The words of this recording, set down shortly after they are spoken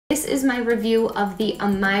this is my review of the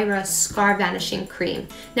Amaira Scar Vanishing Cream.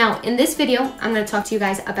 Now, in this video, I'm going to talk to you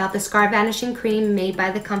guys about the Scar Vanishing Cream made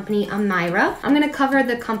by the company Amaira. I'm going to cover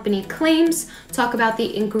the company claims, talk about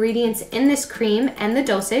the ingredients in this cream and the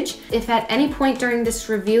dosage. If at any point during this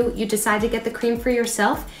review you decide to get the cream for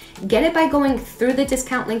yourself, get it by going through the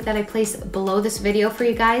discount link that I placed below this video for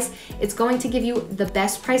you guys. It's going to give you the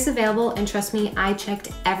best price available, and trust me, I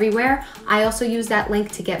checked everywhere. I also use that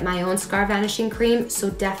link to get my own Scar Vanishing Cream,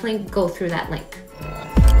 so definitely go through that link.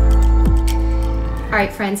 All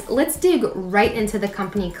right, friends, let's dig right into the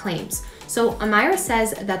company claims. So Amaira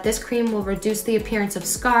says that this cream will reduce the appearance of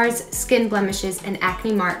scars, skin blemishes, and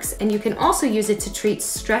acne marks, and you can also use it to treat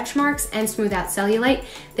stretch marks and smooth out cellulite.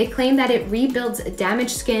 They claim that it rebuilds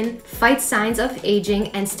damaged skin, fights signs of aging,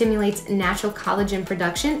 and stimulates natural collagen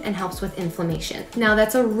production and helps with inflammation. Now,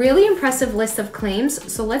 that's a really impressive list of claims,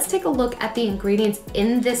 so let's take a look at the ingredients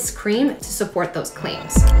in this cream to support those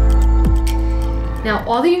claims. Now,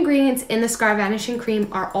 all the ingredients in the Scar Vanishing Cream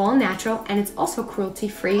are all natural, and it's also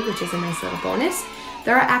cruelty-free, which is a nice little bonus.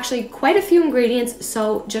 There are actually quite a few ingredients,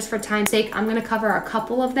 so just for time's sake, I'm gonna cover a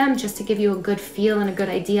couple of them just to give you a good feel and a good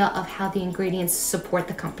idea of how the ingredients support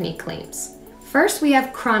the company claims. First, we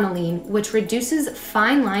have crinoline, which reduces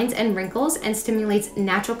fine lines and wrinkles and stimulates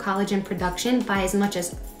natural collagen production by as much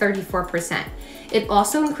as 34%. It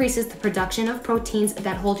also increases the production of proteins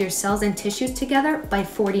that hold your cells and tissues together by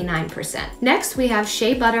 49%. Next, we have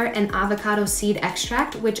shea butter and avocado seed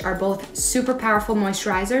extract, which are both super powerful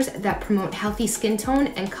moisturizers that promote healthy skin tone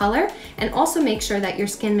and color, and also make sure that your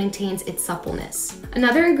skin maintains its suppleness.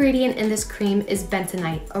 Another ingredient in this cream is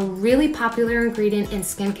bentonite, a really popular ingredient in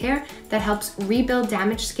skincare that helps rebuild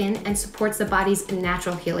damaged skin and supports the body's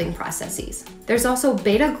natural healing processes. There's also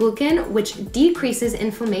beta-glucan, which decreases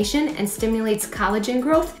inflammation and stimulates collagen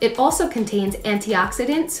growth. It also contains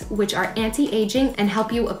antioxidants, which are anti-aging and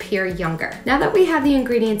help you appear younger. Now that we have the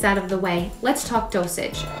ingredients out of the way, let's talk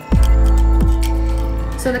dosage.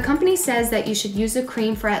 So the company says that you should use the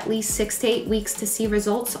cream for at least 6 to 8 weeks to see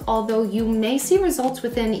results, although you may see results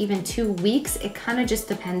within even 2 weeks. It kind of just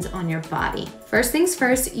depends on your body. First things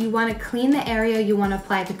first, you want to clean the area you want to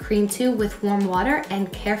apply the cream to with warm water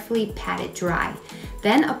and carefully pat it dry.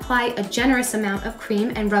 Then apply a generous amount of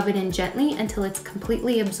cream and rub it in gently until it's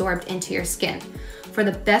completely absorbed into your skin. For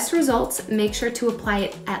the best results, make sure to apply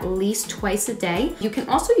it at least twice a day. You can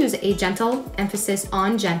also use a gentle, emphasis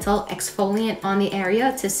on gentle, exfoliant on the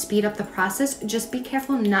area to speed up the process. Just be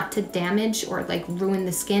careful not to damage or ruin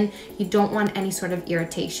the skin. You don't want any sort of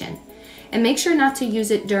irritation. And make sure not to use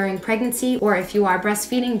it during pregnancy or if you are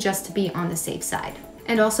breastfeeding, just to be on the safe side.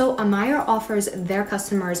 And also, Amaira offers their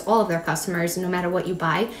customers, all of their customers, no matter what you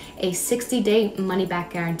buy, a 60-day money-back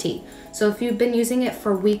guarantee. So if you've been using it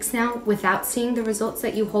for weeks now without seeing the results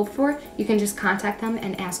that you hope for, you can just contact them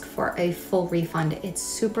and ask for a full refund. It's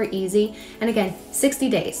super easy. And again, 60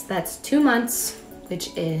 days, that's 2 months, which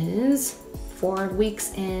is 4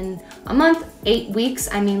 weeks in a month, 8 weeks.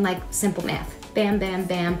 I mean, simple math. Bam, bam,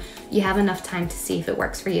 bam. You have enough time to see if it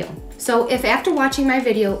works for you. So if after watching my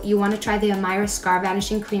video, you want to try the Amaira Scar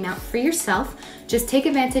Vanishing Cream out for yourself, just take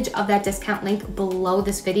advantage of that discount link below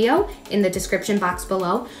this video in the description box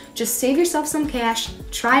below. Just save yourself some cash,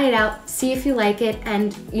 try it out, see if you like it,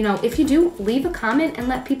 and if you do, leave a comment and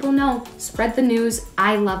let people know. Spread the news.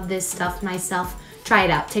 I love this stuff myself. Try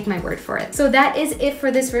it out, take my word for it. So that is it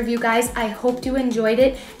for this review, guys. I hope you enjoyed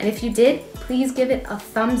it, and if you did, please give it a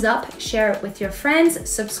thumbs up, share it with your friends,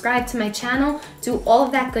 subscribe to my channel, do all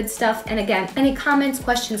of that good stuff. And again, any comments,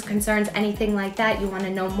 questions, concerns, anything like that, you want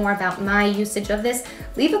to know more about my usage of this,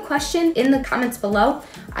 leave a question in the comments below.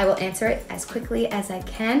 I will answer it as quickly as I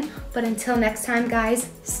can. But until next time, guys,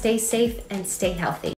 stay safe and stay healthy.